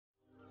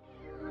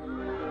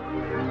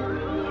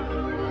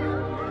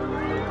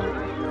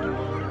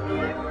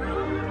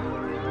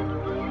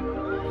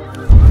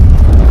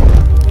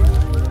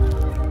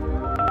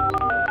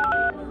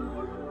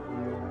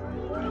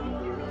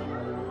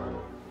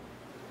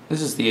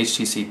This is the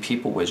HTC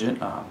People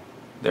widget,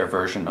 their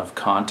version of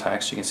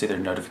contacts. You can see their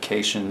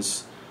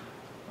notifications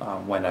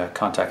when a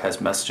contact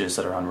has messages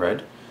that are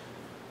unread.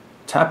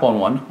 Tap on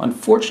one.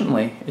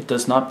 Unfortunately, it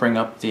does not bring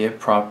up the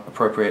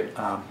appropriate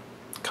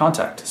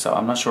contact, so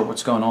I'm not sure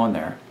what's going on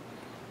there.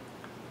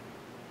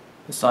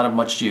 It's not of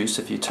much use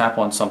if you tap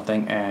on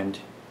something and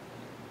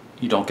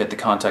you don't get the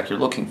contact you're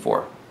looking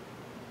for.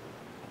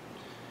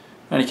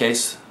 In any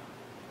case,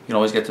 you can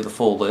always get to the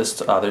full list.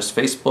 There's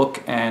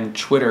Facebook and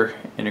Twitter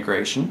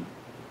integration.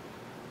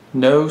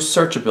 No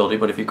searchability,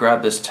 but if you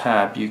grab this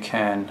tab you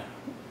can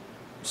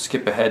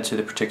skip ahead to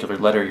the particular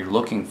letter you're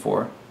looking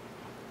for. In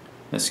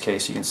this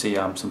case you can see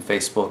some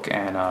Facebook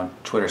and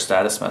Twitter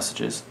status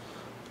messages.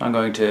 I'm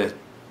going to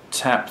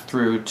tap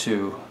through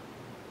to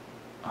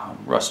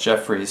Russ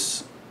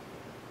Jeffries'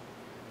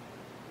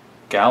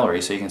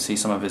 gallery so you can see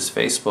some of his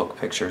Facebook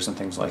pictures and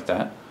things like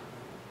that.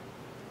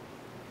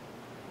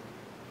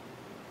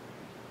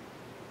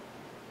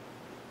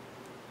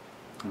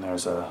 And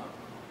there's a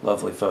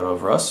lovely photo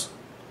of Russ.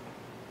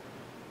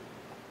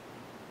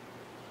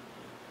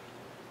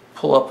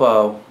 Pull up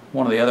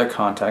one of the other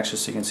contacts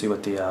just so you can see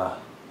what the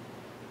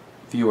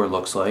viewer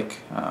looks like.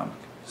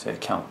 Say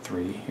account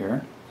 3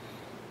 here.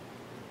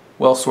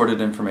 Well sorted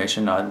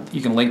information.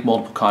 You can link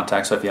multiple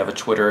contacts, so if you have a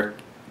Twitter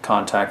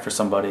contact for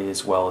somebody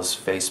as well as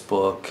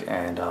Facebook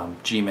and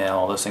Gmail,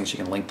 all those things, you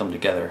can link them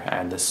together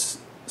and this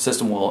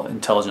system will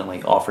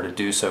intelligently offer to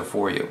do so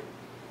for you.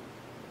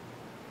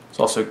 There's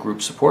also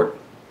group support.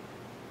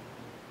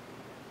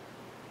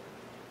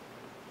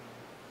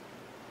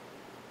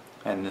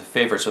 And the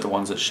favorites are the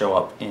ones that show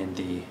up in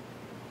the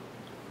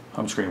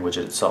home screen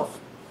widget itself.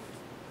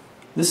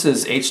 This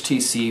is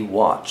HTC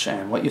Watch,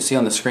 and what you see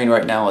on the screen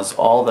right now is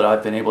all that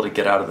I've been able to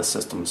get out of the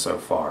system so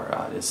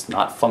far. It's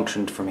not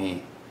functioned for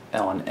me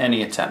on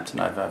any attempt, and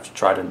I've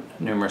tried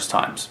it numerous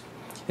times.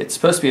 It's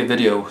supposed to be a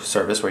video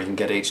service where you can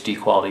get HD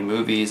quality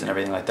movies and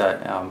everything like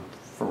that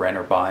for rent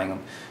or buying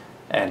them,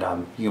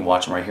 and you can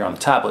watch them right here on the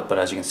tablet, but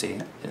as you can see,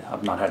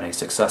 I've not had any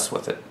success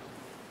with it.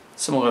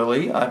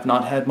 Similarly, I've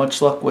not had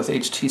much luck with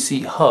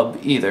HTC Hub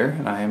either,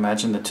 and I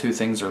imagine the two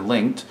things are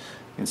linked.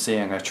 You can see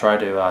I'm going to try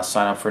to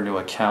sign up for a new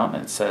account,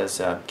 and it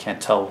says can't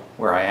tell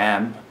where I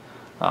am.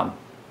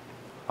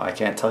 I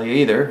can't tell you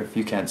either if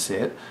you can't see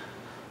it.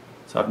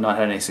 So I've not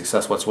had any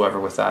success whatsoever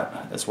with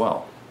that as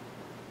well.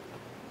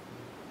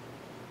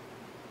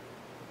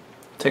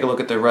 Take a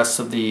look at the rest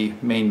of the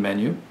main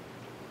menu.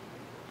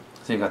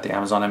 So you've got the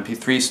Amazon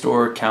MP3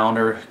 store,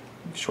 calendar,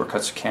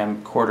 shortcuts,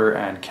 camcorder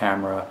and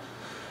camera,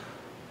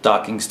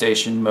 docking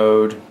station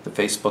mode, the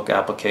Facebook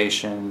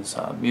applications,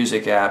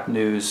 music app,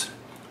 news.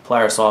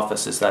 Polaris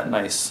Office is that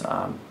nice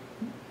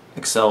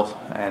Excel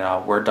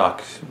and Word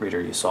doc reader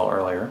you saw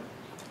earlier.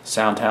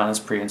 SoundHound is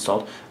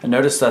pre-installed. And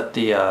notice that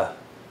the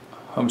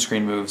home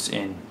screen moves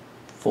in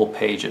full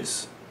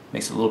pages.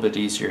 Makes it a little bit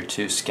easier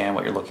to scan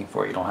what you're looking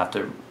for. You don't have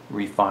to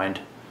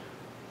re-find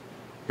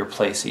your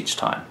place each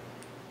time.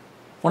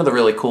 One of the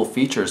really cool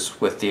features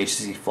with the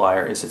HTC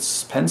Flyer is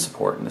its pen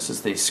support, and this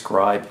is the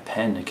Scribe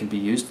pen. It can be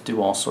used to do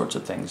all sorts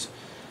of things.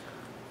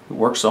 It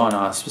works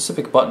on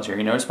specific buttons here.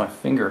 You notice my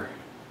finger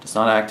does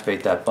not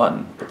activate that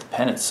button, but the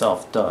pen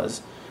itself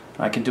does.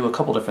 And I can do a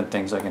couple different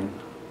things. I can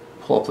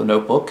pull up the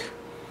notebook.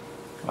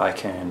 I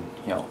can,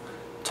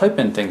 type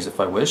in things if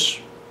I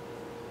wish.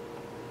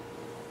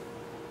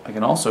 I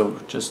can also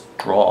just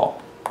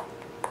draw.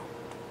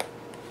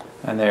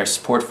 And there's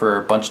support for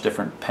a bunch of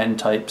different pen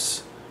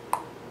types.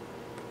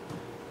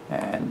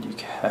 And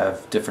you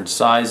have different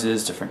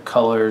sizes, different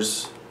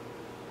colors.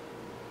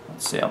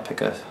 Let's see, I'll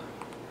pick a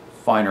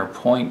finer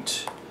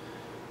point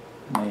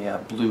in a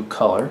blue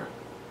color.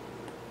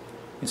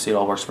 You can see it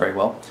all works very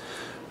well.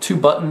 Two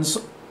buttons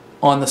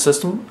on the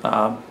system.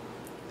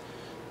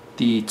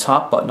 The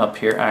top button up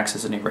here acts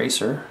as an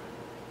eraser,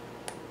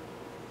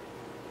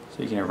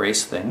 so you can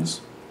erase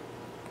things.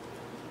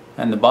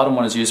 And the bottom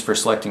one is used for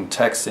selecting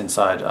text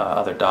inside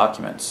other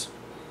documents.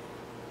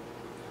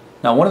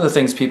 Now, one of the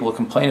things people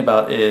complain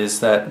about is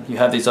that you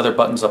have these other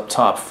buttons up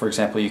top. For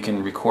example, you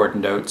can record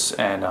notes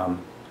and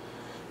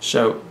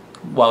show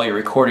while you're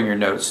recording your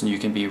notes, and you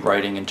can be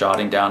writing and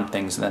jotting down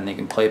things, and then they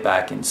can play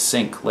back in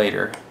sync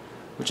later,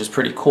 which is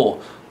pretty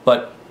cool.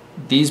 But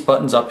these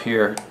buttons up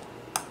here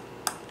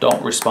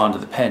don't respond to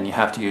the pen. You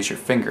have to use your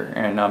finger,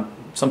 and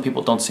some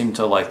people don't seem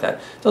to like that.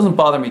 It doesn't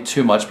bother me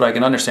too much, but I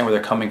can understand where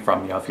they're coming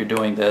from. If you're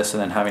doing this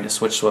and then having to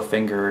switch to a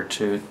finger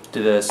to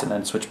do this and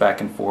then switch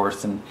back and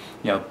forth, and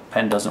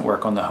pen doesn't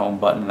work on the home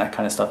button and that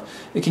kind of stuff,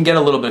 it can get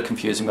a little bit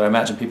confusing, but I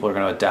imagine people are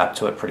going to adapt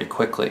to it pretty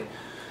quickly.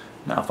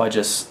 Now if I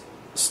just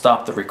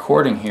stop the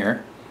recording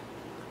here,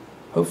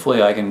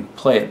 hopefully I can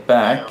play it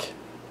back.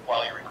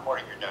 While you're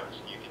recording your notes,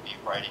 you can be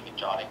writing and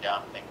jotting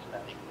down things, and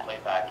then they can play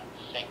back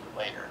in sync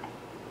later,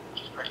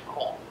 which is pretty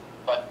cool.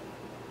 But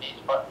these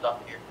buttons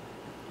up here,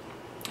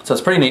 so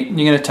it's pretty neat.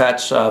 You can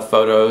attach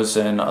photos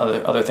and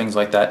other things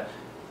like that.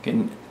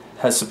 It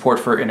has support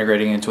for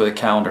integrating into the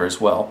calendar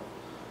as well.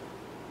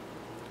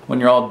 When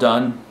you're all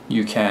done,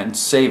 you can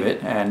save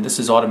it, and this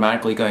is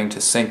automatically going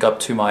to sync up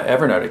to my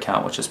Evernote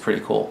account, which is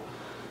pretty cool.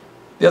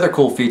 The other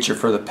cool feature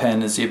for the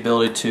pen is the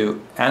ability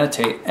to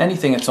annotate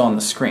anything that's on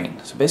the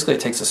screen. So basically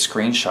it takes a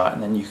screenshot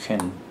and then you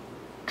can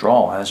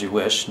draw as you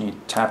wish. And you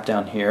tap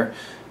down here,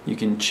 you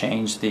can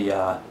change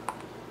the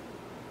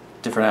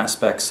different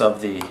aspects of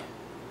the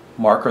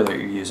marker that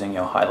you're using,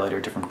 highlighter,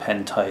 different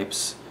pen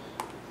types.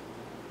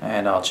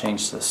 And I'll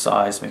change the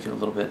size, make it a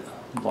little bit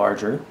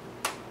larger.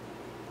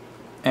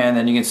 And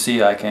then you can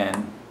see I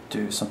can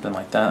do something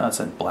like that. That's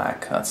in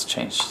black. Let's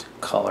change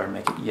color,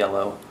 make it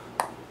yellow.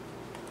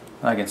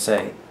 And I can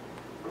say,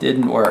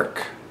 didn't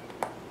work.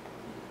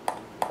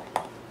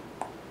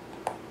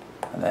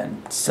 And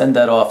then send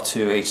that off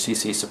to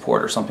HTC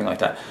support or something like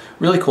that.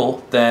 Really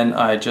cool. Then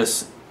I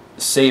just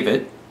save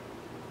it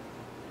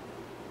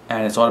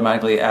and it's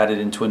automatically added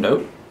into a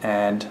note.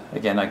 And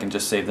again, I can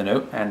just save the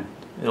note and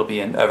it'll be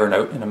in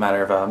Evernote in a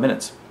matter of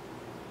minutes.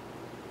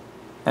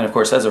 And of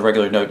course, as a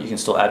regular note, you can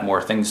still add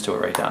more things to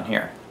it right down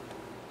here.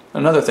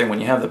 Another thing, when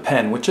you have the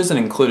pen, which isn't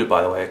included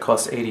by the way, it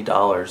costs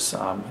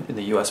 $80 in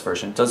the US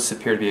version. It does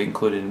appear to be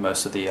included in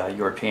most of the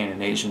European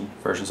and Asian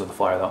versions of the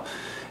Flyer though.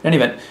 In any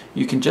event,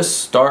 you can just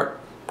start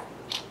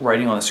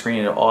writing on the screen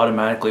and it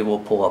automatically will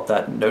pull up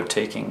that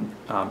note-taking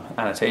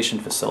annotation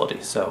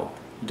facility. So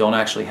you don't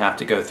actually have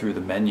to go through the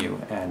menu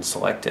and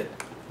select it,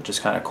 which is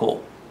kind of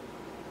cool.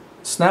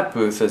 Snap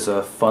Booth is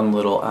a fun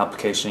little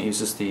application. It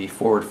uses the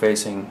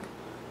forward-facing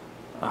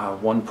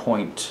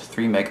 1.3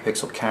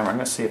 megapixel camera. I'm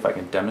going to see if I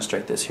can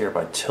demonstrate this here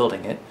by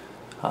tilting it.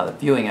 The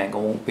viewing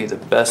angle won't be the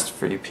best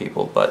for you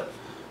people, but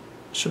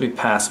it should be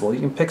passable. You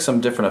can pick some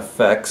different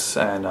effects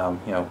and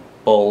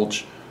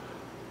bulge,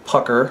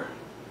 pucker,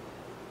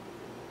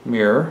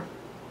 mirror,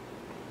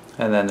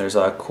 and then there's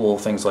cool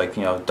things like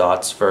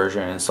dots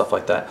version and stuff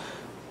like that.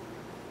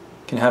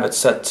 You can have it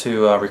set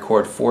to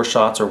record 4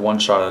 shots or 1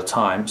 shot at a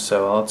time.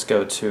 So let's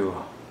go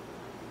to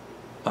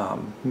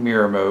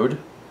mirror mode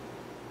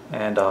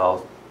and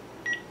I'll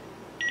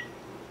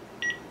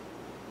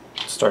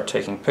start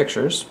taking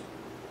pictures.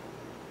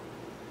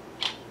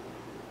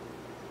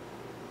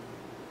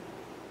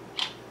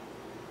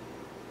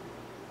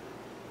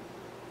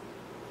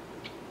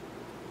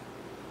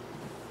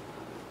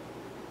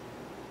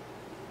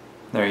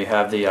 There you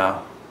have the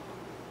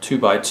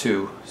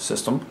 2x2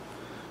 system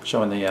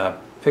showing the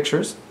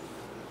pictures.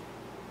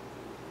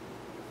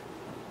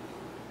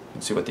 You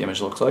can see what the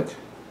image looks like.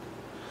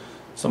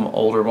 Some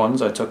older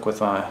ones I took with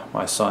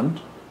my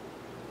son.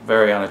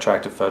 Very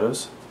unattractive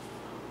photos.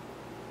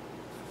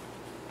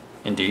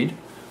 Indeed.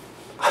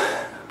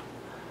 It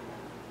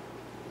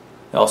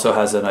also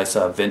has a nice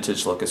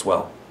vintage look as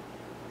well.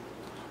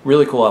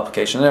 Really cool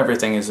application, and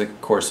everything is of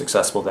course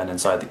accessible then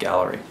inside the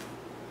gallery.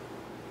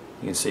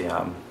 You can see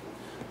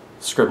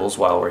scribbles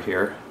while we're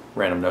here,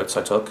 random notes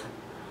I took,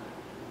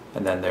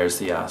 and then there's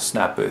the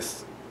Snap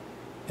Booth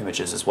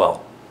images as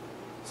well.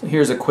 So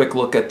here's a quick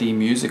look at the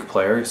music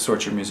player. You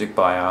sort your music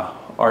by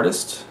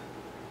artist,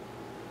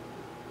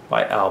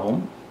 by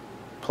album,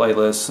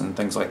 playlists and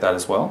things like that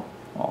as well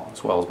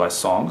as by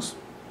songs.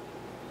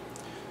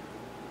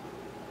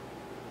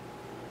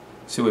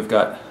 See, we've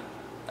got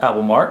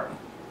album art,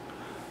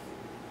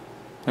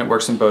 and it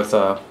works in both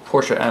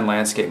portrait and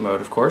landscape mode,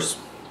 of course.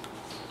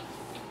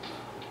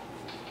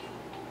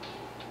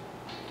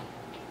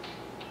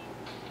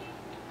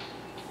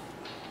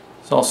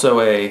 It's also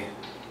a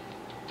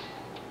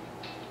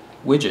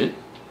widget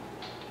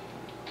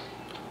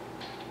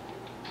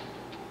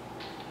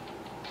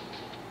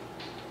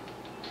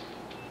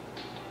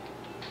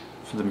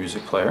for the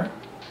music player.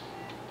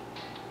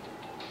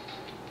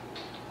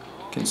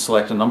 You can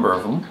select a number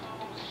of them,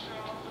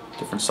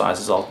 different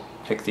sizes. I'll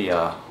pick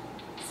the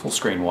full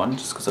screen one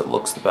just because it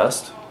looks the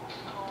best.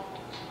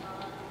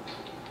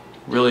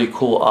 Really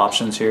cool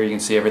options here. You can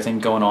see everything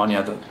going on. You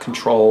have the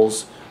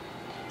controls,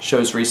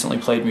 shows recently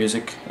played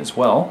music as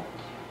well.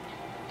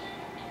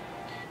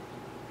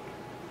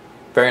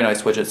 Very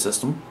nice widget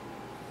system.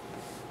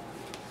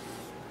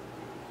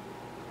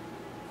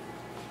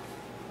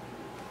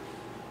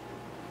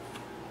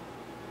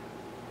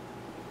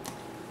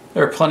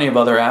 There are plenty of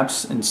other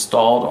apps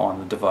installed on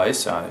the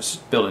device. It's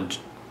built-in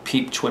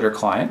Peep Twitter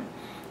client.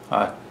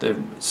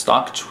 The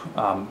stock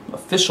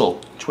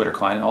official Twitter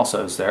client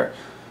also is there.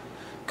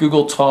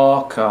 Google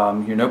Talk,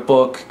 your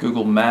notebook,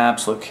 Google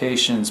Maps,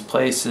 locations,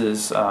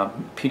 places,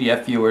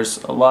 PDF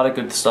viewers, a lot of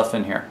good stuff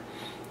in here.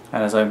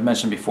 And as I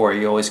mentioned before,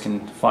 you always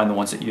can find the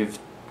ones that you've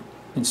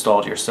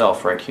installed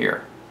yourself right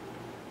here.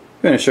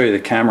 I'm going to show you the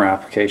camera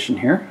application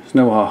here. There's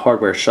no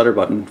hardware shutter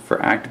button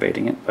for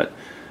activating it, but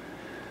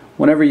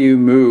whenever you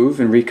move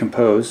and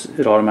recompose,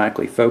 it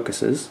automatically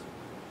focuses.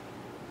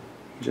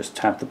 You just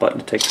tap the button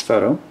to take the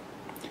photo.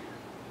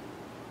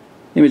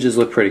 Images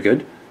look pretty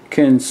good.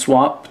 Can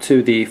swap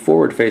to the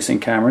forward-facing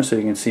camera, so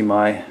you can see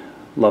my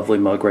lovely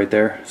mug right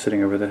there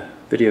sitting over the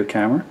video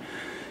camera.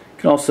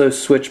 Can also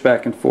switch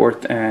back and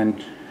forth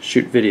and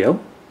shoot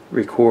video.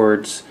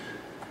 Records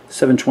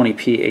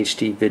 720p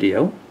HD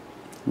video. You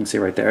can see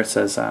right there it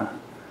says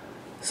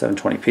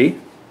 720p.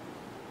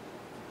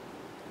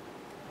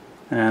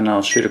 And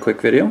I'll shoot a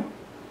quick video.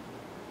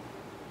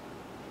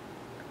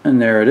 And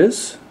there it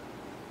is.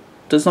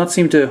 does not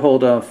seem to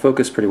hold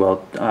focus pretty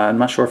well. I'm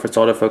not sure if it's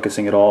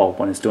autofocusing at all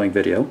when it's doing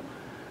video.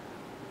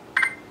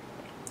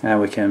 And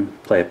we can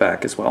play it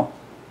back as well.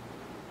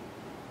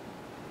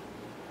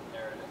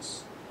 There it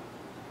is.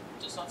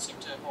 Does not seem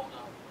to hold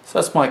up. So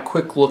that's my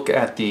quick look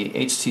at the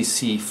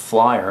HTC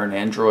Flyer, an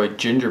Android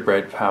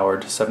Gingerbread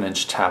powered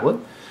 7-inch tablet.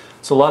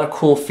 So a lot of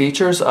cool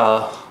features.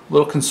 A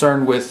little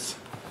concerned with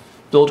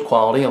build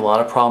quality. A lot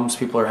of problems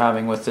people are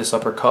having with this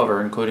upper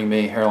cover, including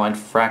me, hairline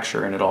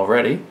fracture in it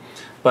already.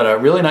 But a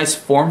really nice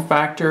form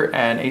factor,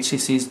 and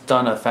HTC's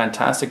done a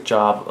fantastic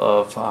job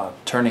of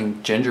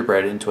turning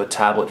Gingerbread into a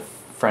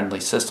tablet-friendly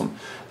system.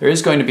 There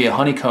is going to be a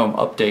Honeycomb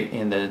update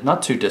in the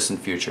not too distant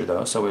future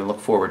though, so we look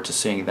forward to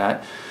seeing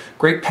that.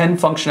 Great pen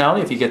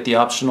functionality if you get the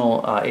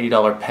optional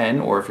 $80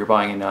 pen, or if you're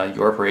buying in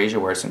Europe or Asia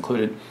where it's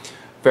included.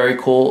 Very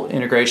cool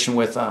integration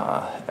with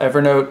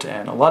Evernote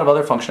and a lot of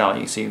other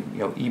functionality. You see,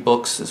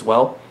 ebooks as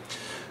well.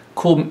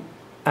 Cool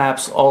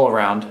apps all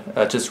around.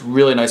 Just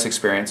really nice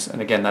experience.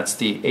 And again, that's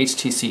the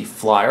HTC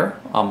Flyer.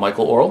 I'm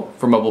Michael Orrell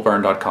for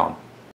MobileBurn.com.